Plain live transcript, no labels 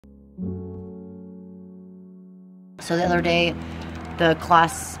So the other day, the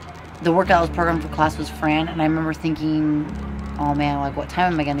workout I was programmed for class was Fran, and I remember thinking, oh man, like what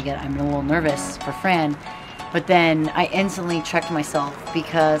time am I gonna get? I'm a little nervous for Fran. But then I instantly checked myself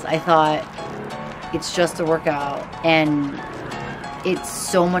because I thought it's just a workout, and it's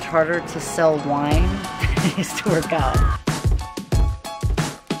so much harder to sell wine than it is to work out.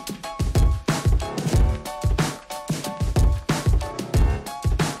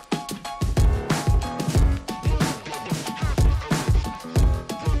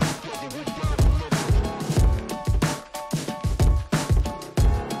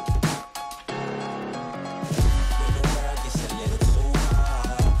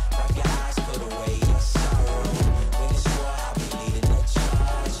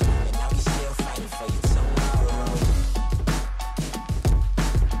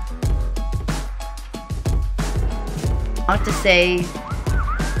 Not to say,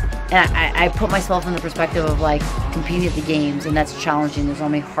 and I put myself in the perspective of like competing at the games, and that's challenging. There's so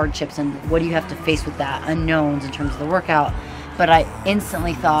many hardships, and what do you have to face with that? Unknowns in terms of the workout. But I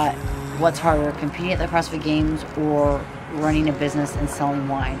instantly thought, what's harder, competing at the CrossFit Games or running a business and selling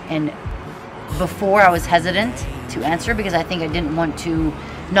wine? And before I was hesitant to answer because I think I didn't want to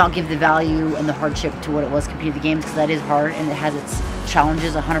not give the value and the hardship to what it was competing at the games, because that is hard and it has its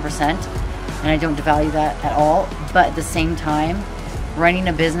challenges 100%. And I don't devalue that at all. But at the same time, running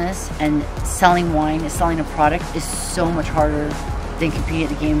a business and selling wine, selling a product is so much harder than competing at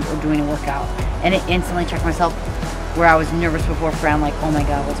the games or doing a workout. And it instantly checked myself where I was nervous before Fran, like, oh my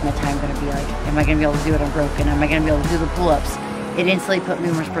God, what's my time gonna be like? Am I gonna be able to do it unbroken? Am I gonna be able to do the pull-ups? It instantly put me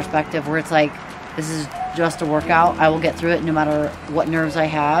in perspective where it's like, this is just a workout. I will get through it no matter what nerves I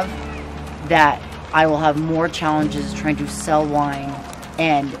have, that I will have more challenges trying to sell wine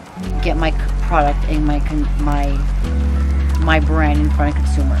and get my product and my brand in front of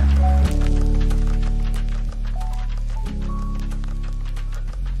consumer.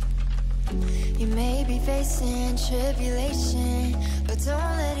 You may be facing tribulation, but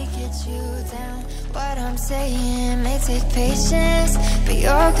don't let it get you down. What I'm saying may take patience, but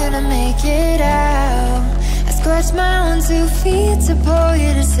you're gonna make it out. I scratch my own 2 feet to pull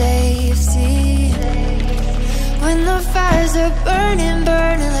you to safety. When the fires are burning,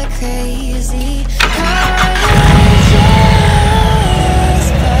 burning like crazy.